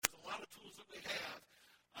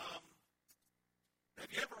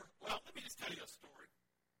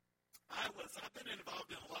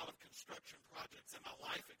projects and my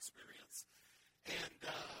life experience, and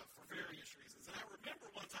for various reasons. And I remember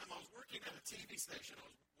one time I was working at a TV station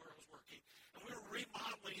where I was working, and we were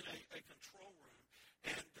remodeling a control room.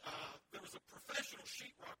 And there was a professional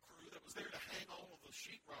sheetrock crew that was there to hang all of the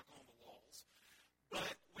sheetrock on the walls.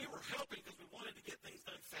 But we were helping because we wanted to get things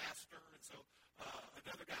done faster, and so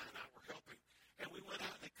another guy and I were helping. And we went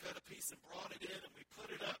out and they cut a piece and brought it in, and we put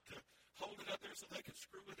it up to hold it up there so they could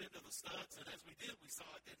screw it into the studs. And as we did, we saw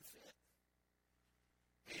it didn't fit.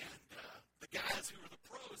 And the guys who were the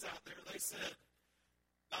pros out there, they said,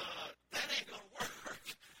 that ain't going to work.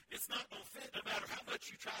 It's not going to fit. No matter how much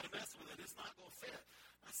you try to mess with it, it's not going to fit.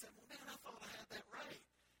 I said, well, man, I thought I had that right.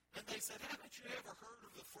 And they said, haven't you ever heard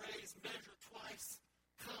of the phrase measure twice,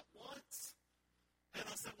 cut once? And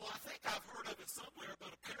I said, well, I think I've heard of it somewhere,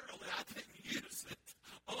 but apparently I didn't use it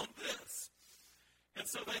on this. And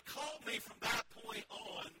so they called me from that point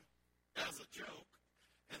on as a joke,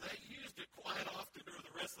 and they used it quite often during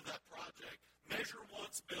the rest of that project. Measure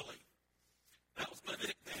once, Billy. That was my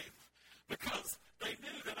nickname, because they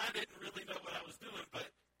knew that I didn't really know what I was doing, but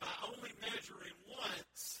by only measuring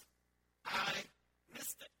once, I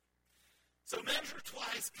missed it. So measure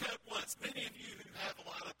twice, cut once. Many of you who have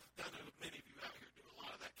I know many of you out here do a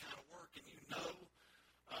lot of that kind of work, and you know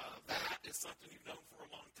that is something you've known for a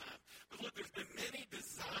long time. But look, there's been many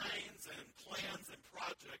designs and plans and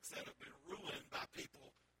projects that have been ruined by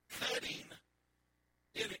people cutting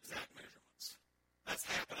inexact measurements. That's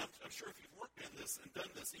happened. I'm sure if you've worked in this and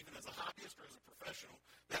done this even as a hobbyist or as a professional,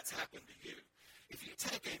 that's happened to you. If you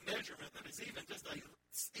take a measurement that is even just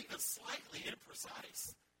even slightly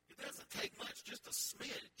imprecise, it doesn't take much, just a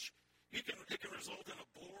smidge. It can result in a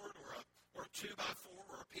board or a 2x4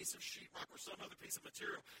 or a piece of sheetrock or some other piece of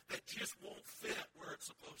material that just won't fit where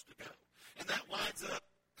it's supposed to go. And that winds up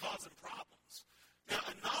causing problems. Now,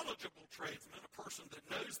 a knowledgeable tradesman, a person that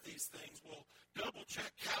knows these things, will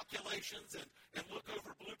double-check calculations and look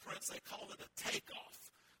over blueprints. They call it a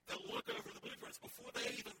takeoff. They'll look over the blueprints before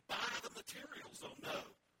they even buy the materials. They'll know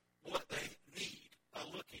what they need by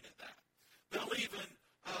looking at that. They'll even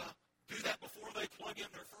do that before they plug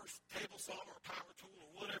in their first table saw or power tool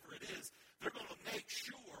or whatever it is. They're going to make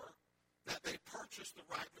sure that they purchase the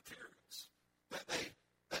right materials, that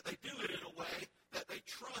they do it in a way that they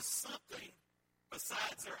trust something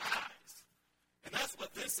besides their eyes. And that's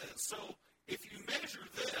what this is. So if you measure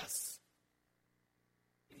this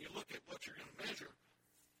and you look at what you're going to measure,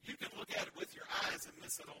 you can look at it with your eyes and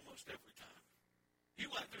miss it almost every time.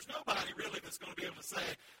 There's nobody really that's going to be able to say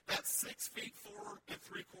that's 6 feet 4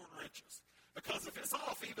 3/4 inches. Because if it's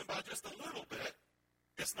off even by just a little bit,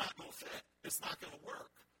 it's not going to fit. It's not going to work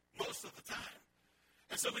most of the time.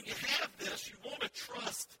 And so when you have this, you want to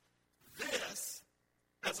trust this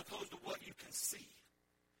as opposed to what you can see.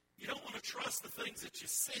 You don't want to trust the things that you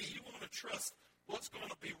see. You want to trust what's going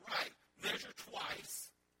to be right. Measure twice,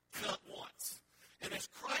 cut once. And as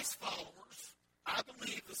Christ followers, I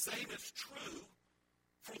believe the same is true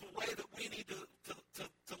for the way that we need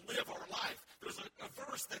to live our life. There's a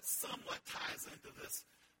verse that somewhat ties into this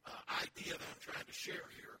idea that I'm trying to share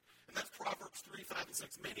here. And that's Proverbs 3, 5, and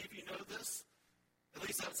 6. Many of you know this. At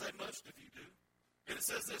least I would say most of you do. And it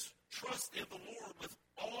says this: trust in the Lord with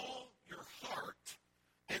all your heart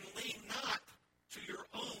and lean not to your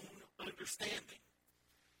own understanding.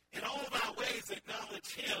 In all of our ways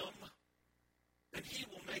acknowledge Him, and He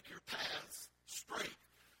will make your paths straight.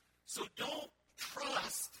 So don't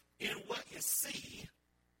trust in what you see.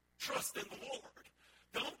 Trust in the Lord.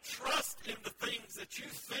 Don't trust in the things that you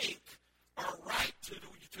think are right to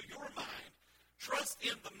your mind. Trust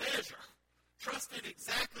in the measure. Trust in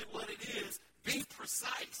exactly what it is. Be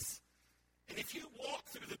precise. And if you walk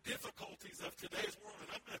through the difficulties of today's world,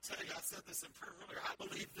 and I'm going to tell you, I said this in prayer earlier, I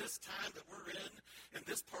believe this time that we're in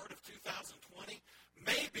this part of 2020,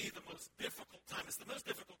 may be the most difficult time. It's the most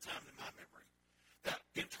difficult time in my memory. That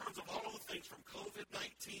in terms of all the things from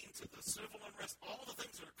COVID-19 to the civil unrest, all the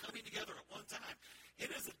things that are coming together at one time,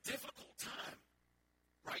 it is a difficult time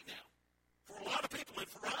right now. For a lot of people and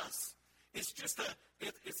for us, it's just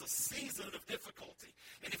it's a season of difficulty.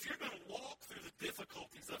 And if you're going to walk through the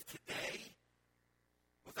difficulties of today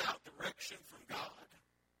without direction from God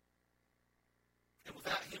and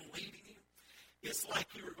without Him leading you, it's like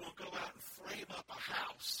you were going to go out and frame up a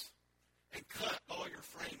house and cut all your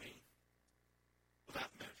framing without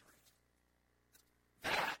measuring.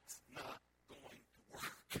 That's not going to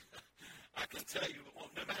work. I can tell you it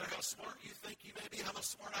won't. No matter how smart you think you may be, how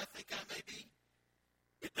smart I think I may be,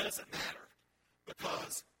 it doesn't matter.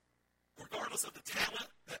 Because regardless of the talent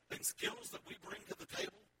and skills that we bring to the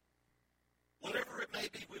table, whatever it may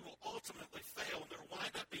be, we will ultimately fail. And there will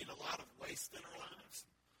wind up being a lot of waste in our lives,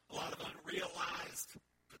 a lot of unrealized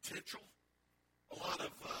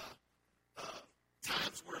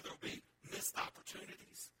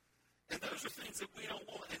opportunities. And those are things that we don't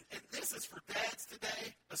want. And this is for dads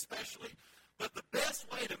today, especially. But the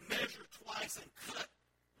best way to measure twice and cut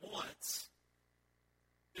once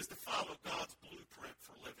is to follow God's blueprint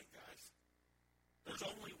for living, guys. There's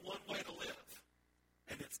only one way to live,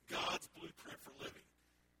 and it's God's blueprint for living.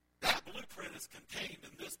 That blueprint is contained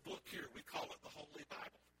in this book here. We call it the Holy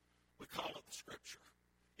Bible. We call it the Scripture.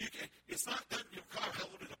 It's not done in your car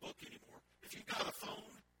held in a book anymore. If you've got a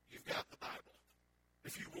phone, you've got the Bible.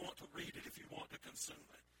 If you want to read it, if you want to consume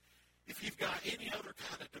it. If you've got any other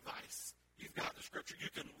kind of device, you've got the Scripture. You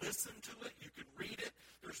can listen to it. You can read it.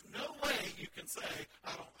 There's no way you can say,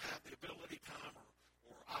 I don't have the ability, time,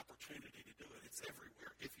 or opportunity to do it. It's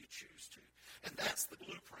everywhere if you choose to. And that's the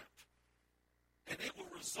blueprint. And it will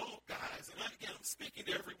result, guys, and again, I'm speaking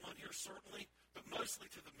to everyone here certainly, but mostly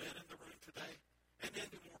to the men in the room today, and then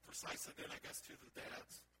more precisely then, I guess, to the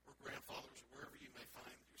dads or grandfathers or wherever you may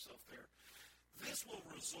find yourself there. This will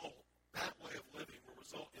result, that way of living will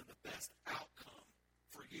result in the best outcome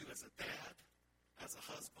for you as a dad, as a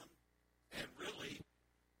husband, and really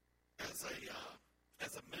as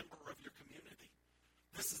a member of your community.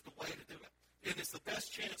 This is the way to do it. And it's the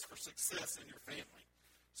best chance for success in your family.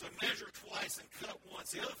 So measure twice and cut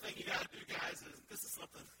once. The other thing you got to do, guys, is this is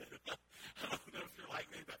something that I don't know if you're like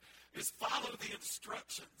me, but is follow the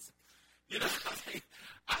instructions. You know,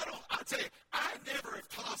 I'll tell you, I never have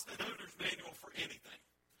tossed an owner's manual for anything.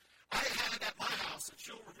 I had at my house, and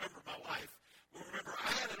she'll remember, my wife will remember,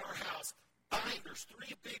 I had at our house binders,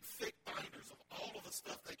 3 big thick binders of all of the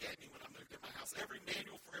stuff they gave me when I moved in my house. Every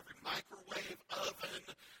manual for every microwave, oven,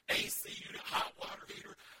 AC unit, hot water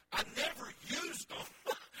heater. I never used them,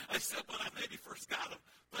 except when I maybe first got them,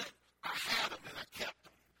 but I had them and I kept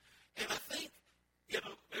them. And I think, you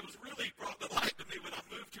know, it was really brought to light to me when I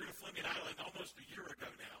moved here to Fleming Island almost a year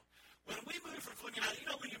ago now. When we moved from Fleming Island, you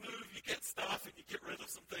know, when you move, you get stuff and you get rid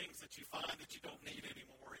of some things that you find that you don't need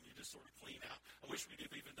anymore and you just sort of clean out. I wish we'd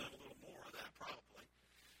have even done a little more of that probably.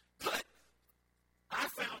 But I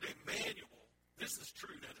found a manual. This is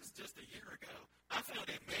true. Now, this is just a year ago. I found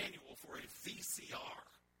a manual for a VCR.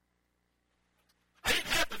 I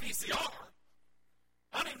didn't have the VCR.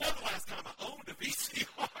 I don't even know the last time I owned a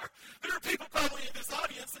VCR. There are people probably in this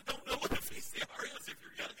audience that don't know what a VCR is if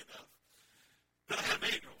you're young enough. But I had a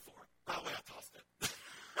manual for it. By the way, I tossed it.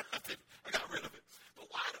 I got rid of it. But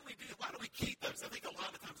why do we keep those? I think a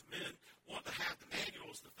lot of times men want to have the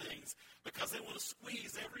manuals to things because they want to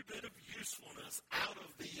squeeze every bit of usefulness out of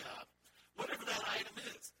the whatever that item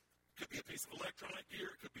is. It could be a piece of electronic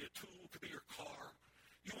gear. It could be a tool. It could be your car.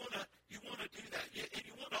 You want to do that. And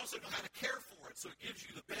you want to also know how to care for it so it gives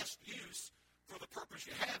you the best use for the purpose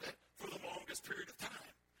you have it for the longest period of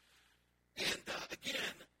time. And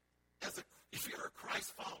again, if you're a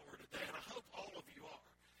Christ follower today, and I hope all of you are,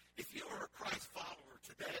 if you are a Christ follower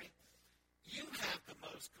today, you have the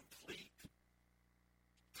most complete,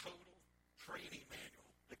 total training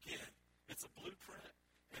manual. Again, it's a blueprint,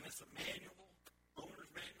 and it's a manual,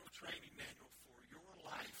 owner's manual, training manual for your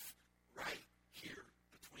life right here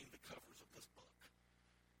between the covers of this book.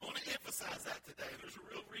 I want to emphasize that today. There's a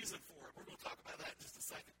real reason for it. We're going to talk about that in just a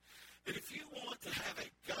second. That if you want to have a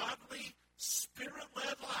godly,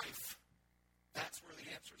 spirit-led life, that's where the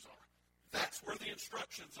answers are. That's where the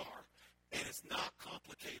instructions are. And it's not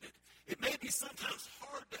complicated. It may be sometimes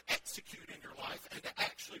hard to execute in your life and to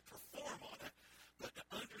actually perform on it, but to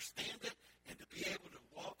understand it and to be able to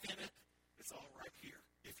walk in it, it's all right here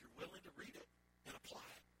if you're willing to read it and apply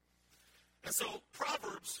it. And so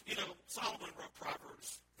Proverbs, you know, Solomon wrote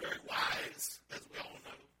Proverbs, very wise, as we all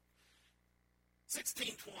know.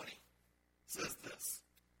 16:20 says this: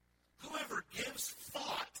 whoever gives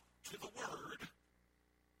thought to the word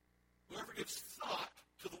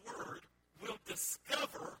will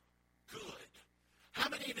discover good. How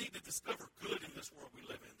many need to discover good in this world we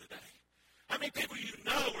live in today? How many people you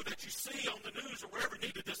know or that you see on the news or wherever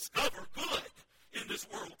need to discover good in this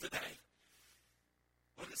world today?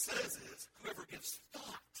 What it says is, whoever gives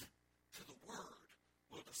thought to the word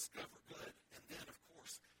will discover good. And then, of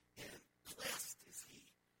course, and blessed is he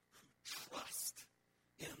who trusts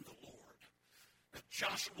in the Lord. Now,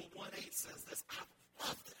 Joshua 1:8 says this. I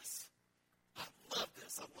love this.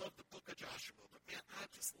 I love the book of Joshua. But, man, I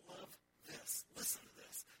just love this. Listen to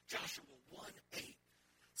this. Joshua 1:8.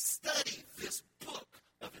 Study this book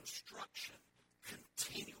of instruction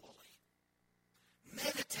continually.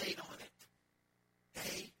 Meditate on it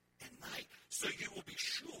day and night so you will be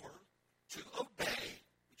sure to obey,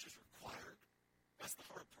 which is required. That's the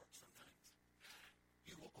hard part sometimes.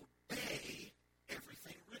 You will obey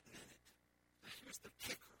everything written in it. Now, here's the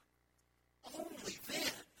kicker. Only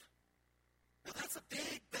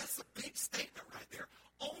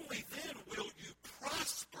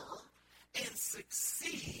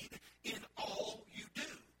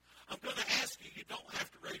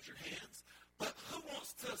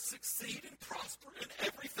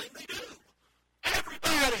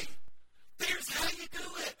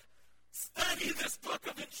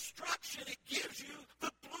instruction. It gives you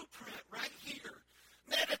the blueprint right here.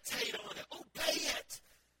 Meditate on it. Obey it.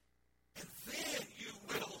 And then you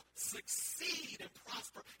will succeed and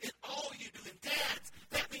prosper in all you do. And dads,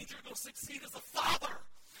 that means you're going to succeed as a father.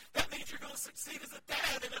 That means you're going to succeed as a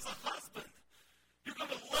dad and as a husband. You're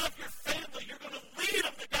going to love your family. You're going to lead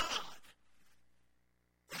them to God.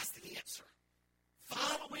 That's the answer.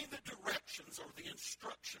 Following the directions or the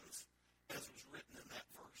instructions as was written in that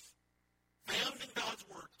verse. Found in God's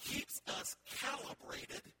Word keeps us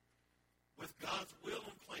calibrated with God's will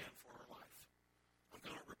and plan for our life. I'm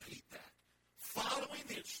going to repeat that. Following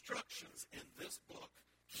the instructions in this book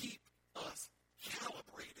keep us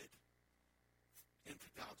calibrated into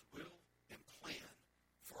God's will and plan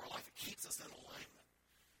for our life. It keeps us in alignment.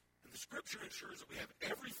 And the Scripture ensures that we have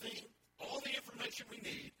everything, all the information we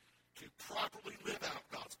need to properly live out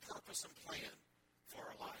God's purpose and plan for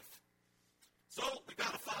our life. So we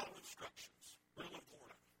got to follow instructions. Real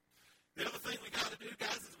important. The other thing we got to do,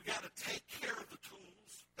 guys, is we got to take care of the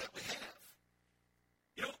tools that we have.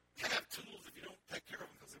 You don't have tools if you don't take care of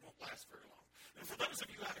them because they won't last very long. And for those of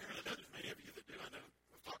you out here, and I know there's many of you that do, I know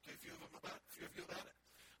I've talked to a few of you about it.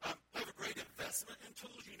 We have a great investment in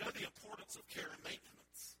tools. You know the importance of care and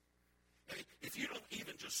maintenance. If you don't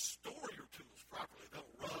even just store your tools properly,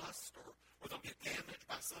 they'll rust or they'll get damaged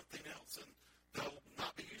by something else and they'll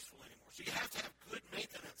not be useful anymore. So you have to have good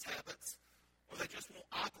maintenance habits or they just won't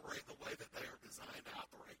operate the way that they are designed to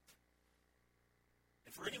operate.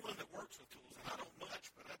 And for anyone that works with tools, and I don't much,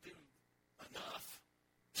 but I do enough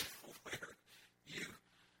where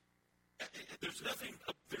there's not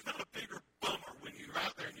a bigger bummer when you're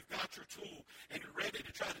out there and you've got your tool and you're ready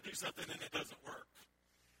to try to do something and it doesn't work.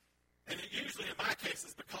 And it usually, in my case,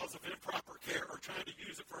 is because of improper care or trying to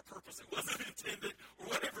use it for a purpose it wasn't intended or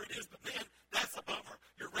whatever it is. But, man, that's a bummer.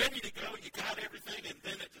 You're ready to go, you got everything, and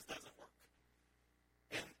then it just doesn't work.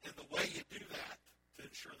 And the way you do that to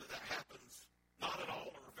ensure that that happens, not at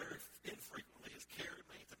all or very infrequently, is care and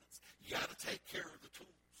maintenance. You got to take care of the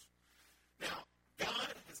tools. Now,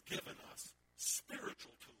 God has given us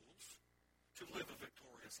spiritual tools to live a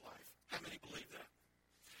victorious life. How many believe that?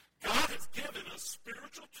 God has given us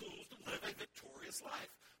spiritual tools to live a victorious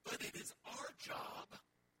life. But it is our job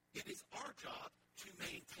to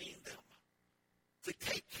maintain them, to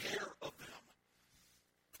take care of them.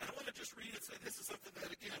 And I want to just read and say this is something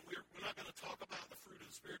that, again, we're not going to talk about the fruit of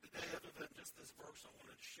the Spirit today other than just this verse I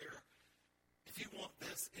wanted to share. If you want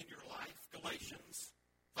this in your life, Galatians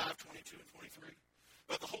 5:22 and 23.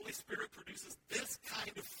 But the Holy Spirit produces this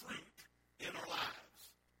kind of fruit in our lives.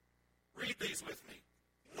 Read these with me.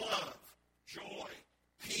 Love, joy,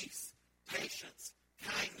 peace, patience,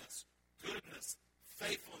 kindness, goodness,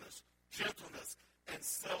 faithfulness, gentleness, and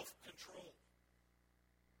self-control.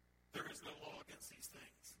 There is no law against these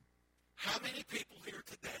things. How many people here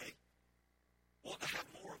today want to have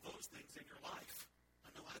more of those things in your life?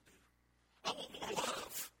 I know I do. I want more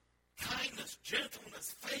love, kindness,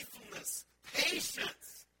 gentleness, faithfulness,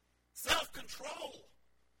 patience, self-control.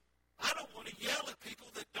 I don't want to yell at people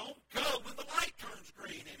that don't go when the light turns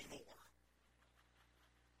green anymore.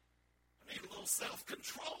 I need a little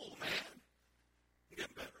self-control, man. I'm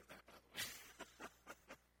getting better at that, by the way.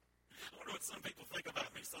 I wonder what some people think about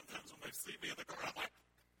me sometimes when they see me in the car. I'm like,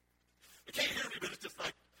 they can't hear me, but it's just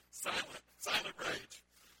like silent rage.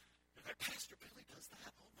 And like, Pastor Billy does that?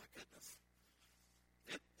 Oh, my goodness.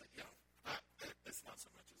 It's not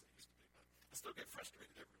so much as it used to be, but I still get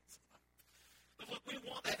frustrated every once in a while. But look, we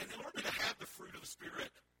want that. And in order to have the fruit of the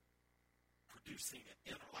Spirit producing it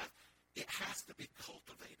in our life, it has to be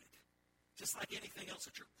cultivated. Just like anything else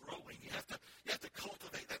that you're growing, you have to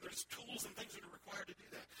cultivate that. There's tools and things that are required to do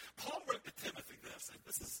that. Paul wrote to Timothy this, and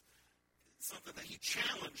this is something that he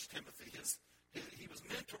challenged Timothy. He was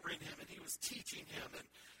mentoring him, and he was teaching him.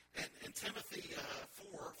 And Timothy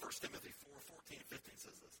 1 Timothy 4:14 and 15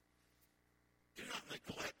 says this. Do not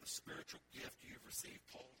neglect the spiritual gift you've received,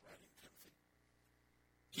 Paul's writing Timothy.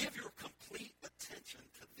 Give your complete attention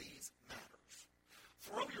to these matters.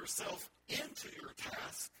 Throw yourself into your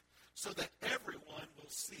task so that everyone will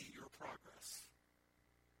see your progress.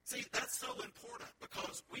 See, that's so important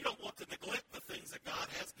because we don't want to neglect the things that God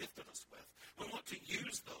has gifted us with. We want to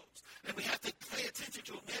use those. And we have to pay attention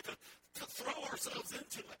to them. We have to throw ourselves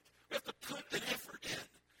into it. We have to put an effort in.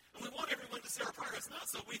 And we want everyone to see our progress, not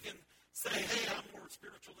so we can say, hey, I'm more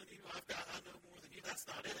spiritual than you. I know more than you. That's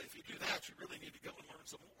not it. If you do that, you really need to go and learn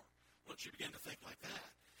some more once you begin to think like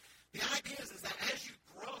that. The idea is that as you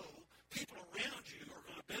grow, people around you are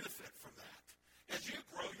going to benefit from that. As you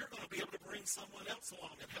grow, you're going to be able to bring someone else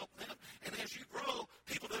along and help them. And as you grow,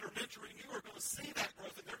 people that are mentoring you are going to see that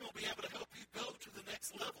growth, and they're going to be able to help you go to the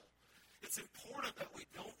next level. It's important that we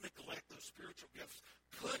don't neglect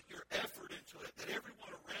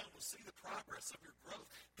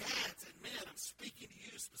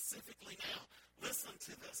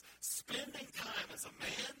as a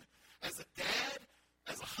man, as a dad,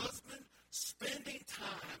 as a husband, spending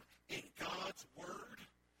time in God's Word,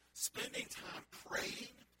 spending time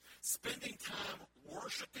praying, spending time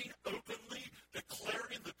worshiping openly,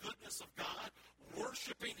 declaring the goodness of God,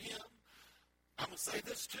 worshiping Him. I'm going to say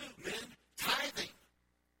this too, men, tithing,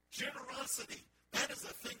 generosity. That is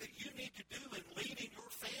a thing that you need to do in leading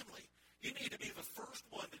your family. You need to be the first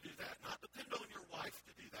one to do that, not depend on your wife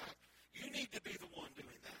to do that. You need to be the one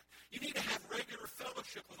doing that. You need to have regular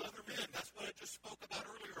fellowship with other men. That's what I just spoke about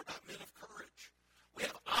earlier about men of courage. We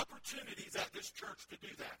have opportunities at this church to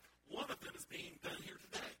do that. One of them is being done here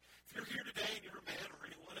today. If you're here today and you're a man or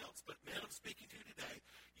anyone else, but men I'm speaking to today,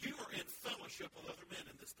 you are in fellowship with other men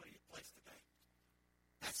in this place today.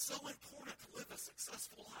 That's so important to live a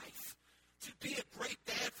successful life. To be a great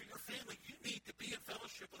dad for your family, you need to be in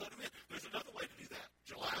fellowship with other men. There's another way to do that.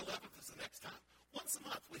 July 11th is the next time. Once a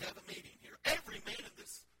month, we have a meeting here. Every man in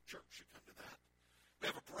this church should come to that. We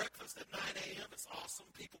have a breakfast at 9 a.m. It's awesome.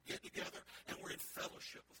 People get together, and we're in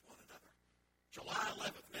fellowship with one another. July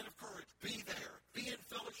 11th, Men of Courage, be there. Be in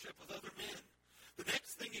fellowship with other men. The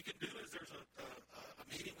next thing you can do is there's a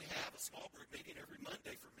meeting we have, a small group meeting every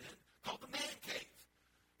Monday for men called the Man Cave.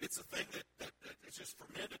 It's a thing that it's just for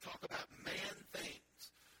men to talk about man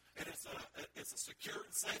things. And it's a secure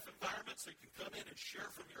and safe environment so you can come in and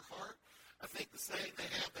share from your heart. I think the saying they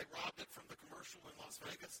have, they robbed it from the commercial in Las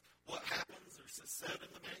Vegas. What happens or is said in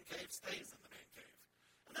the man cave stays in the man cave.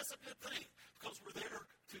 And that's a good thing because we're there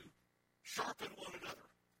to sharpen one another.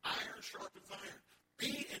 Iron sharpens iron.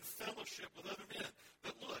 Be in fellowship with other men.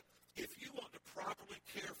 But look, if you want to properly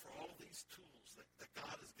care for all of these tools that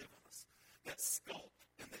God has given us, that sculpt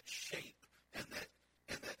and that shape and that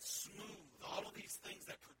smooth, all of these things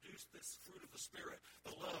that produce this fruit of the Spirit,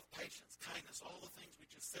 the love, patience, kindness, all the things we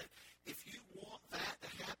just said, if you want that to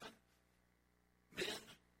happen, men,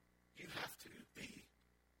 you have to be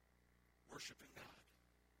worshiping God.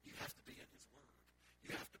 You have to be in His Word.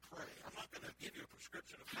 You have to pray. I'm not going to give you a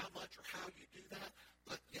prescription of how much or how you do that,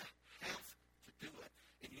 but you have to do it.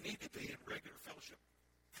 And you need to be in regular fellowship.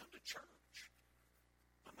 Come to church.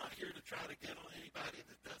 I'm not here to try to get on anybody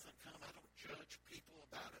that doesn't come. I don't judge people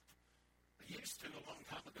about it. I used to a long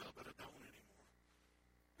time ago, but I don't anymore.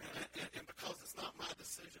 And because it's not my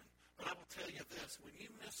decision. But I will tell you this. When you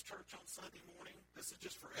miss church on Sunday morning, this is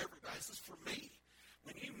just for everybody. This is for me.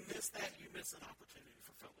 When you miss that, you miss an opportunity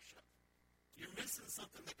for fellowship. You're missing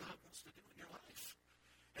something that God wants to do in your life.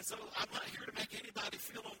 And so I'm not here to make anybody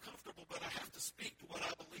feel uncomfortable, but I have to speak to what I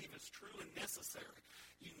believe is true and necessary.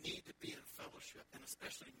 You need to be in fellowship, and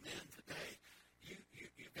especially men today.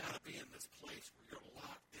 You've got to be in this place where you're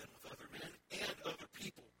locked in with other men and other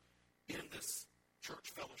people in this church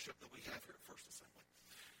fellowship that we have here at First Assembly.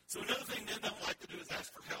 So another thing men don't like to do is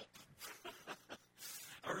ask for help.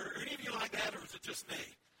 Are any of you like that, or is it just me?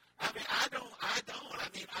 I mean, I don't. I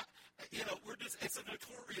mean, it's a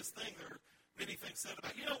notorious thing. There are many things said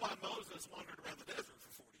about, why Moses wandered around the desert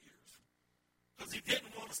for 40 years? Because he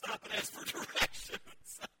didn't want to stop and ask for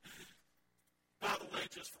directions. By the way,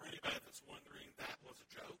 just for anybody that's wondering, that was a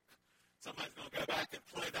joke. Somebody's going to go back and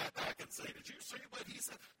play that back and say, did you see what he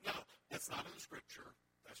said? No, that's not in the scripture.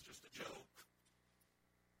 That's just a joke.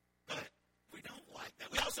 But we don't like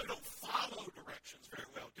that. We also don't follow directions very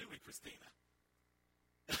well, do we, Christina?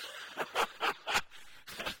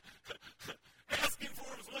 Asking for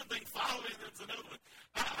him is one thing, following him is another one.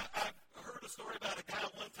 I heard a story about a guy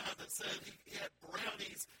one time that said he had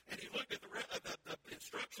brownies, and he looked at the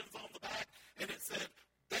instructions on the back, and it said,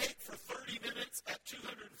 bake for 30 minutes at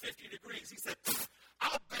 250 degrees. He said,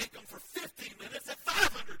 I'll bake them for 15 minutes at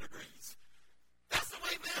 500 degrees. That's the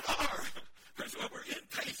way men are. Because we're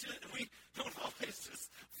impatient, and we don't always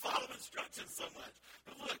just follow instructions so much.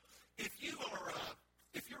 But look, if you're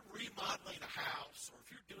remodeling a house, or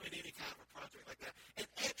if you're doing any kind of a project like that, an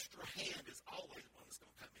extra hand is always one that's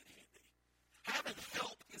going to come in handy. Having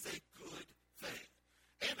help is a good thing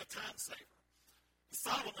and a time saver.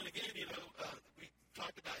 Solomon, again, we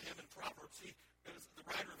talked about him in Proverbs. He is the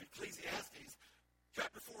writer of Ecclesiastes.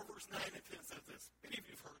 Chapter 4, verse 9 and 10 says this. Many of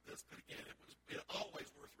you have heard this, but again, it always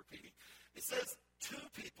worth repeating. It says, 2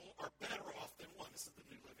 people are better off than one. This is the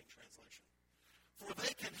New Living Translation. For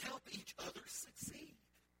they can help each other succeed.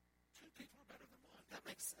 2 people are better than one. That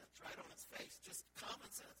makes sense, right, on its face. Just common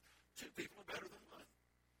sense. 2 people are better than one.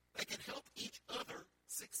 They can help each other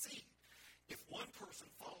succeed. If one person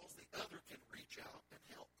falls, the other can reach out and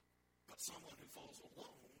help. But someone who falls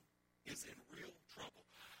alone is in real trouble.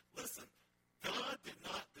 Listen, God did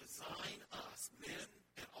not design us, men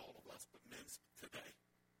and all of us, but men today.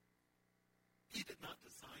 He did not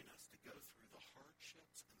design us to go through the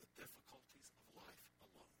hardships and the difficulties of life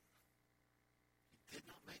alone. He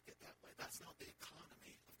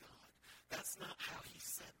that's not how he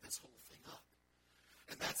set this whole thing up.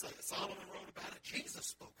 And that's Solomon wrote about it. Jesus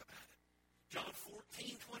spoke about it. John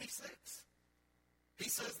 14:26. He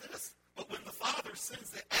says this, but when the Father sends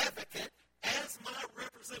the advocate as my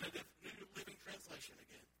representative, New Living Translation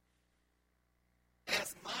again,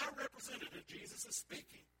 as my representative, Jesus is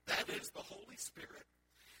speaking, that is the Holy Spirit,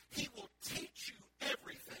 he will teach you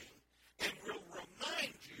everything and will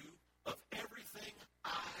remind you of everything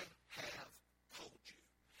I have told you.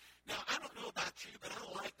 Now, I don't know about you, but I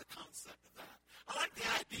like the concept of that. I like the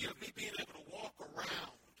idea of me being able to walk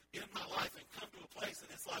around in my life and come to a place and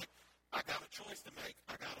it's like, I got a choice to make.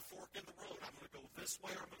 I got a fork in the road. I'm going to go this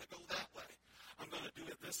way or I'm going to go that way. I'm going to do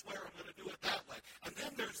it this way or I'm going to do it that way. And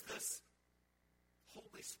then there's this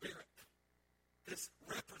Holy Spirit, this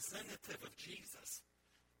representative of Jesus,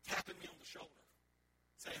 tapping me on the shoulder,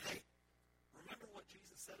 saying, hey, remember what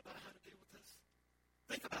Jesus said about how to deal with this?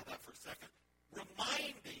 Think about that for a second.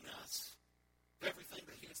 Reminding us of everything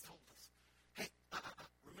that he has told us. Hey,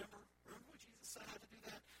 remember what Jesus said how to do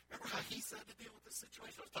that? Remember how he said to deal with this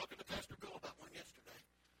situation? I was talking to Pastor Bill about one yesterday.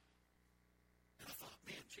 And I thought,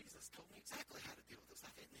 man, Jesus told me exactly how to deal with this.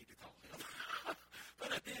 I didn't need to call him.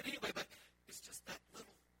 But I did anyway. But it's just that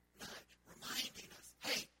little nudge reminding us,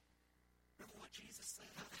 hey, remember what Jesus said,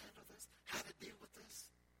 how to handle this, how to deal with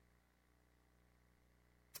this?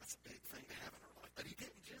 That's a big thing to have in our life. But he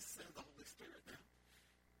didn't just send the Holy Spirit now.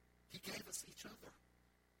 He gave us each other.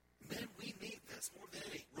 Men, we need this more than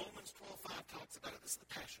any. Romans 12:5 talks about it. This is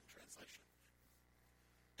the Passion Translation.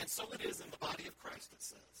 And so it is in the body of Christ, it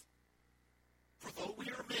says. For though we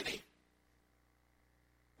are many,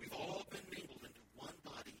 we've all been mingled into one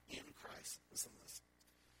body in Christ. Listen to this.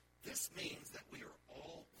 This means that we are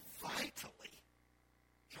all vitally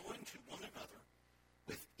joined to one another,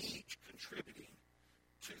 with each contributing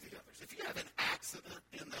to the others. If you have an accident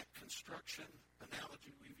in that construction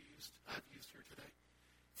analogy I've used here today,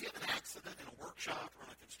 if you have an accident in a workshop or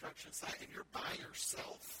on a construction site and you're by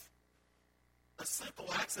yourself, a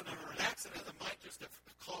simple accident or an accident that might just have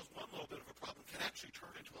caused one little bit of a problem can actually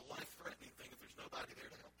turn into a life-threatening thing if there's nobody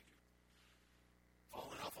there to help you.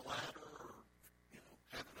 Falling off a ladder or,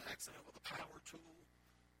 having an accident with a power tool.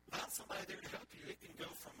 Without somebody there to help you, it can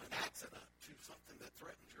go from an accident to something that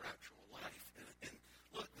threatens your actual life. And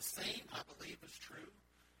look, the same, I believe, is true.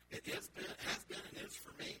 It has been and is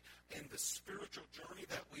for me in the spiritual journey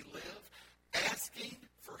that we live. Asking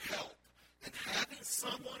for help and having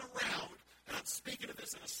someone around, and I'm speaking of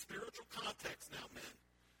this in a spiritual context now, men.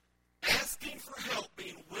 Asking for help,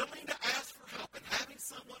 being willing to ask for help, and having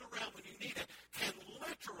someone around when you need it can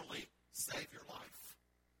literally save your life.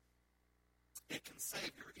 It can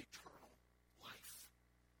save your eternal life.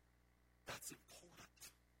 That's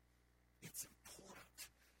important. It's important.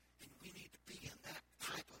 And we need to be in that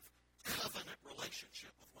type of covenant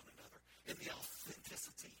relationship with one another, in the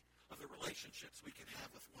authenticity of the relationships we can have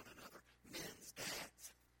with one another. Men's,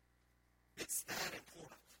 dads. It's that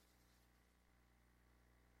important.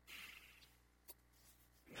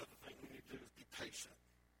 Another thing we need to do is be patient.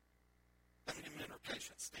 How many men are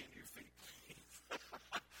patient? Stand to your feet, please.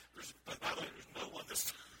 By the way, there's no one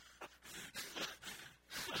this time.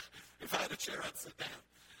 If I had a chair, I'd sit down.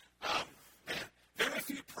 Man, very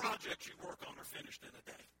few projects you work on are finished in a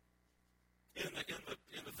day. In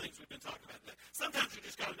the things we've been talking about today. Sometimes you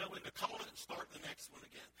just got to know when to call it and start the next one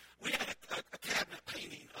again. We had a cabinet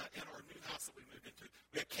painting in our new house that we moved into.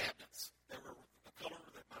 We had cabinets that were a color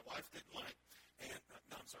that my wife didn't like, and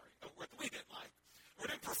we didn't like, or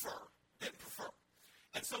didn't prefer.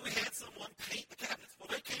 And so we had someone paint the cabinets.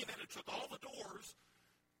 Well, they came in and took all the doors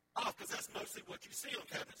off, because that's mostly what you see on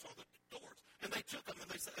cabinets, are the doors. And they took them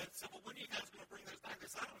and they said, well, when are you guys going to bring those back?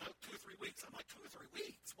 They said, I don't know, 2 or 3 weeks. I'm like, 2 or 3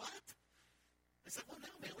 weeks? What? They said, well,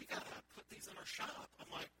 no, man, we got to put these in our shop.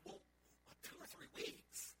 I'm like, well, 2 or 3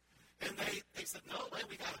 weeks? And they said, no, man,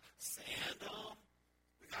 we got to sand them.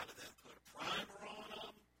 We got to then put a primer on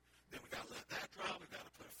them. Then we got to let that dry. We got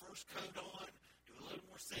to put a first coat on, do a little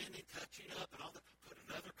more sanding, touching up, and all that. Put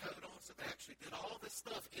another coat on. So they actually did all this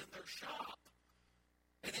stuff in their shop.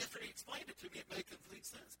 And after he explained it to me, it made complete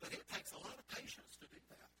sense. But it takes a lot of patience to do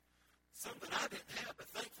that. Some that I didn't have, but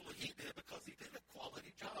thankfully he did, because he did a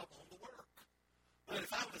quality job on the work. But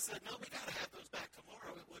if I would have said, no, we got to have those back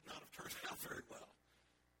tomorrow, it would not have turned out very well.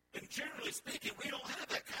 And generally speaking, we don't have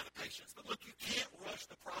that kind of patience. But look, you can't rush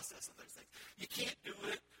the process of those things. You can't do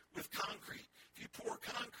it with concrete. If you pour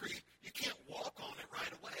concrete, you can't walk on it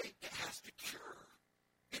right away. It has to cure.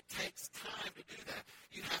 It takes time to do that.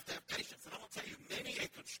 You have to have patience. And I want to tell you, many a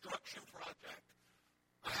construction project.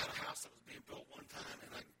 I had a house that was being built one time,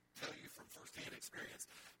 and I can tell you from firsthand experience,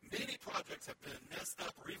 many projects have been messed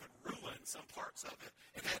up or even ruined, some parts of it,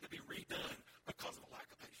 and had to be redone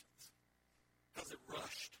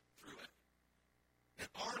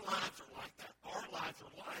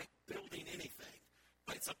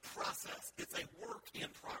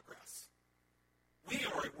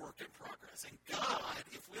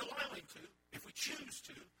choose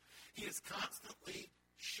to. He is constantly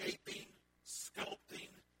shaping, sculpting,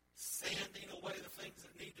 sanding away the things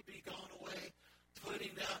that need to be gone away,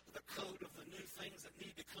 putting out the coat of the new things that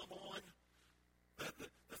need to come on.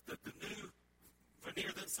 The new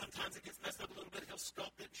veneer, then sometimes it gets messed up a little bit. He'll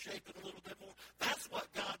sculpt it and shape it a little bit more. That's what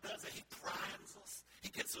God does. He primes us. He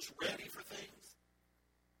gets us ready for things.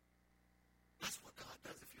 That's what God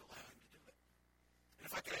does if you allow him to do it. And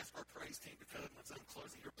if I could ask our praise team to come as I'm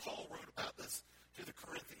closing here. Paul wrote about this to the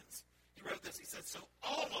Corinthians. He wrote this. He said, so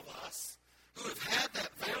all of us who have had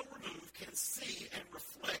that veil removed can see and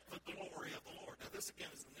reflect the glory of the Lord. Now this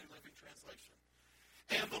again is the New Living Translation.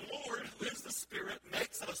 And the Lord, who is the Spirit,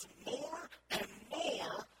 makes us more and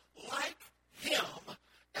more like him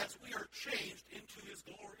as we are changed into his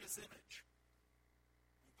glorious image.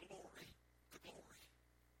 Glory to glory.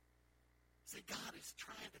 See, God is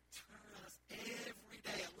trying to turn us every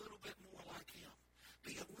day a little bit more like him.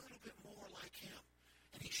 Be a little bit more like him.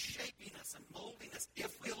 And he's shaping us and molding us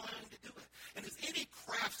if we allow him to do it. And as any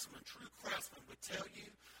craftsman, true craftsman would tell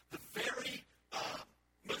you, the very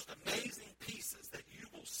most amazing pieces that you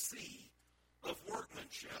will see of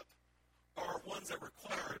workmanship are ones that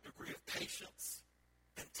require a degree of patience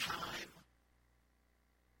and time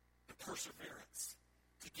and perseverance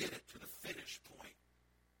to get it to the finish point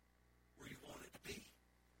where you want it to be.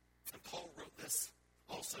 And Paul wrote this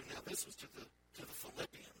also. Now this was to the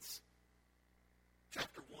Philippians.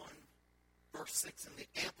 Chapter 1, verse 6 in the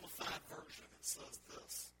Amplified Version, it says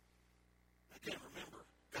this. Again, remember,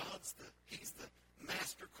 he's the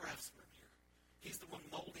master craftsman here. He's the one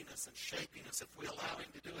molding us and shaping us if we allow him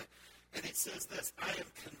to do it. And it says this, I am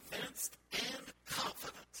convinced and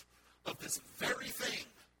confident of this very thing,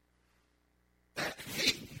 that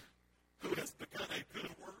he who has begun a good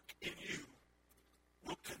work in you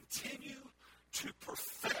will continue to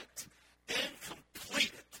perfect and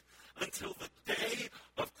complete it until the day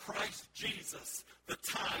of Christ Jesus, the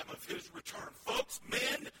time of his return. Folks,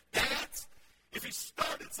 men, dads, if he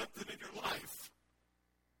started something in your life,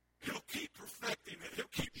 he'll keep perfecting it. He'll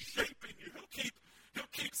keep shaping you. He'll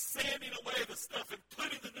keep sanding away the stuff and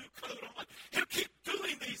putting the new coat on. He'll keep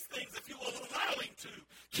doing these things if you will allow him to.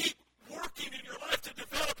 Keep working in your life to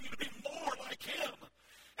develop you to be more like him.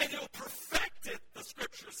 And he'll perfect it, the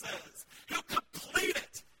scripture says. He'll complete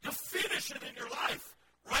it. He'll finish it in your life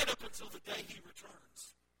right up until the day he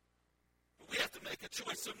returns. But we have to make a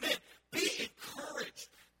choice. So men, be encouraged.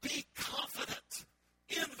 Be confident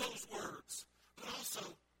in those words. But also,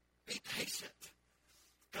 be patient.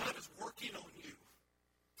 God is working on you.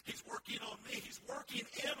 He's working on me. He's working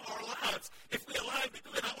in our lives. If we allow him to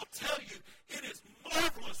do it, I will tell you, it is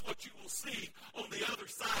marvelous what you will see on the other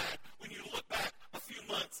side when you look back a few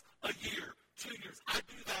months, a year, 2 years. I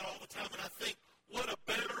do that all the time, and I think, what a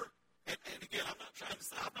better, and again, I'm not trying to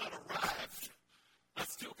say I've not arrived. I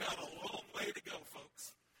still got a long way to go,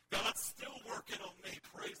 folks. God's still working on me,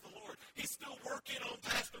 praise the Lord. He's still working on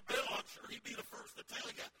Pastor Bill. I'm sure he'd be the first to tell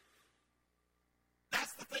you.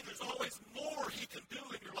 That's the thing. There's always more he can do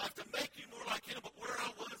in your life to make you more like him. But where I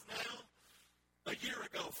was now, a year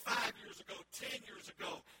ago, 5 years ago, 10 years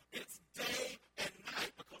ago, it's day and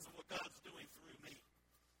night because of what God's doing through me.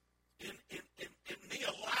 In me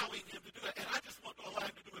allowing him to do it. And I just want to allow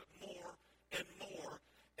him to do it more and more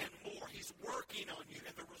and more. He's working on you.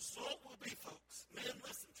 And the result will be, folks, men,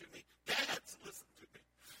 listen to me. Dads, listen to me.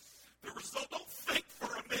 The result, don't think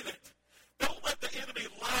for a minute. Don't let the enemy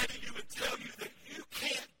lie to you and tell you that you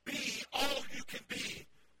can't be all you can be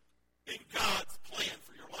in God's plan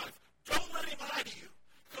for your life. Don't let him lie to you,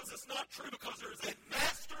 because it's not true, because there is a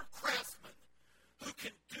master craftsman who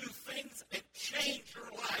can do things and change your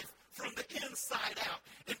life from the inside out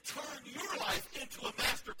and turn your life into a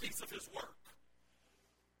masterpiece of his work.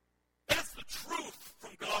 That's the truth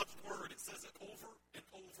from God's word. It says it over and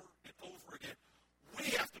over and over again. We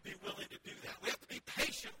have to be willing to do that. We have to be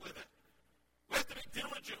patient with it. We have to be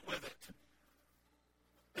diligent with it.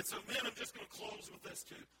 And so, men, I'm just going to close with this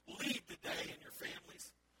too. Lead the day in your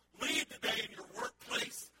families. Lead the day in your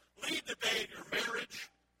workplace. Lead the day in your marriage.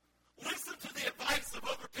 Listen to the advice of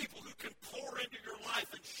other people who can pour into your life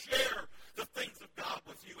and share the things of God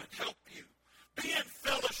with you and help you. Be in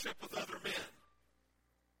fellowship with other men.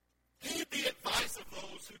 Heed the advice of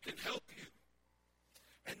those who can help you.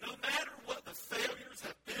 And no matter what the failures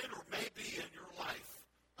have been or may be in your life,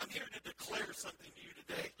 I'm here to declare something to you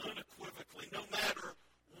today unequivocally. No matter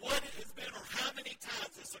what it has been or how many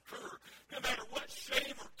times it's occurred, no matter what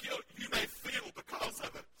shame or guilt you may feel because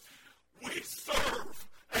of it,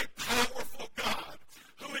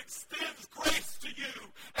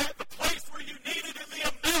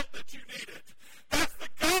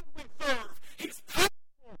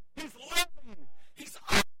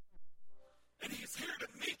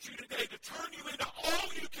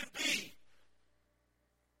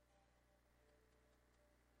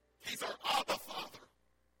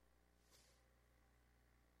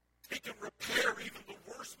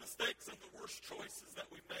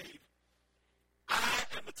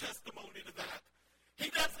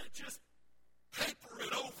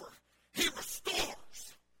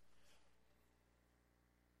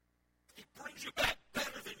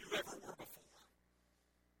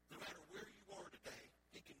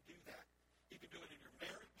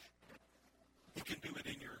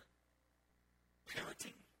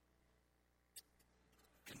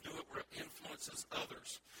 influences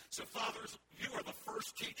others. So fathers, you are the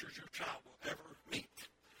first teachers your child will ever meet.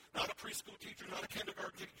 Not a preschool teacher, not a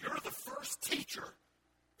kindergarten teacher. You're the first teacher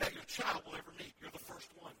that your child will ever meet. You're the first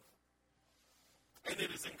one. And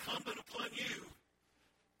it is incumbent upon you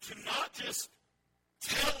to not just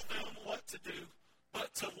tell them what to do,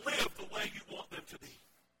 but to live the way you want them to be.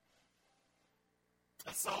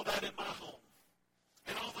 I saw that in my home.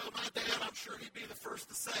 And although my dad, I'm sure he'd be the first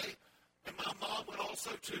to say, and my mom would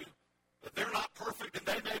also too, that they're not perfect and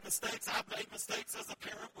they made mistakes. I've made mistakes as a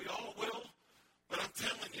parent. We all will. But I'm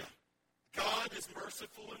telling you, God is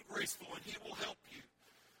merciful and graceful, and he will help you.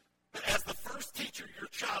 But as the first teacher your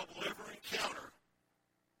child will ever encounter,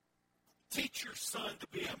 teach your son to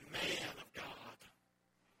be a man of God.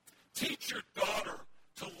 Teach your daughter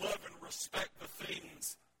to love and respect the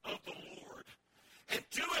things of the Lord. And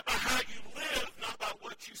do it by how you live, not by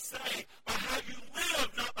what you say. By how you live,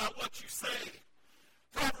 not by what you say.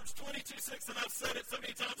 Proverbs 22:6, and I've said it so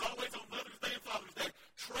many times, always on Mother's Day and Father's Day.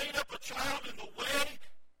 Train up a child in the way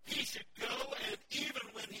he should go, and even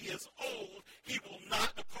when he is old, he will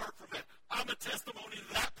not depart from it. I'm a testimony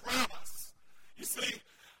to that promise. You see,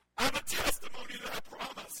 I'm a testimony to that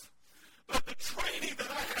promise. But the training that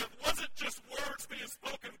I have wasn't just words being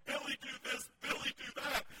spoken. Billy, do this. Billy, do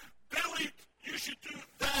that. Billy, you should do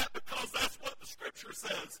that because that's what the Scripture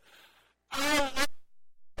says.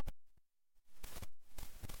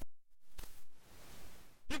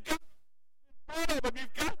 You've got to be in front of them.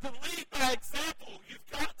 You've got to lead by example.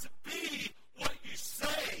 You've got to be what you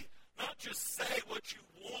say, not just say what you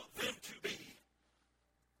want them to be.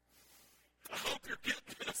 I hope you're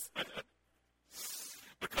getting this, man.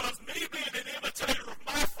 Because me being an imitator of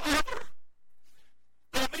my father,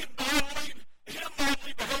 by me modeling him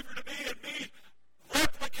modeling behavior to me and me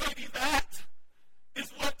replicating that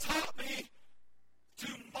is what taught me to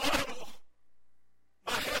model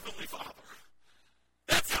my Heavenly Father.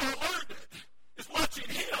 That's how I learned it, is watching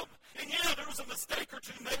him. And yeah, there was a mistake or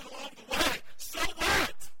two made along the way. So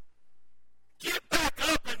what? Get back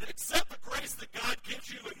up and accept the grace that God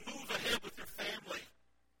gives you and move ahead with your family.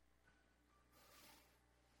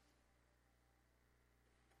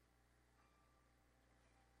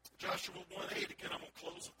 Joshua 1:8, again, I'm going to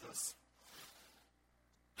close with this.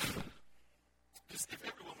 If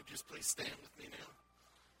everyone would just please stand with me now.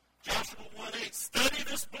 Joshua 1:8, study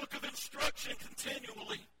this book of instruction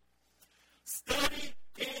continually. Study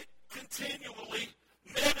it continually.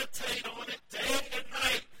 Meditate on it day and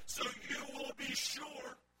night so you will be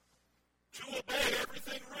sure to obey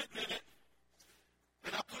everything written in it.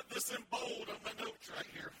 And I put this in bold on my notes right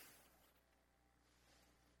here.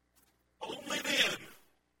 Only then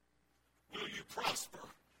will you prosper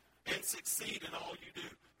and succeed in all you do.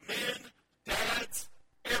 Men, dads,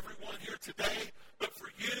 everyone here today, but for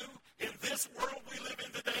you, in this world we live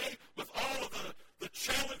in today, with all of the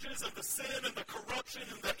challenges and the sin and the corruption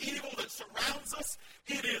and the evil that surrounds us,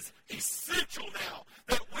 it is essential now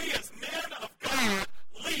that we as men of God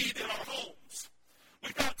lead in our homes.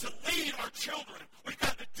 We've got to lead our children. We've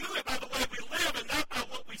got to do it by the way we live and not by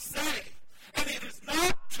what we say. And it is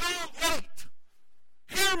not too late.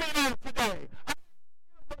 Hear me now today.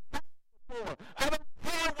 I don't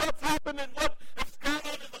care what's happened and what has gone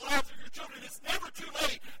on in the lives of your children. It's never too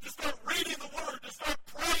late to start reading the Word, to start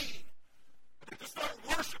praying, to start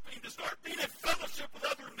worshiping, to start being in fellowship with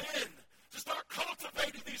other men, to start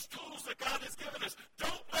cultivating these tools that God has given us.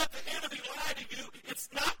 Don't let the enemy lie to you. It's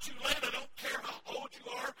not too late. I don't care how old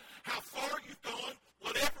you are, how far you've gone,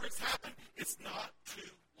 whatever has happened, it's not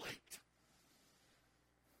too late.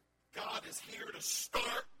 God is here to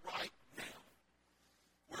start right now,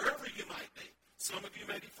 wherever you might be. Some of you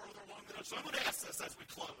may be further along than others. So I'm going to ask this as we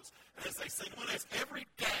close. And as they sing, I'm going to ask every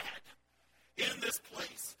dad in this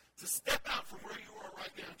place to step out from where you are right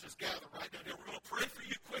now and just gather right down here. We're going to pray for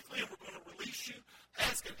you quickly, and we're going to release you,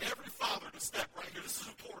 asking every father to step right here. This is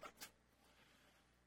important.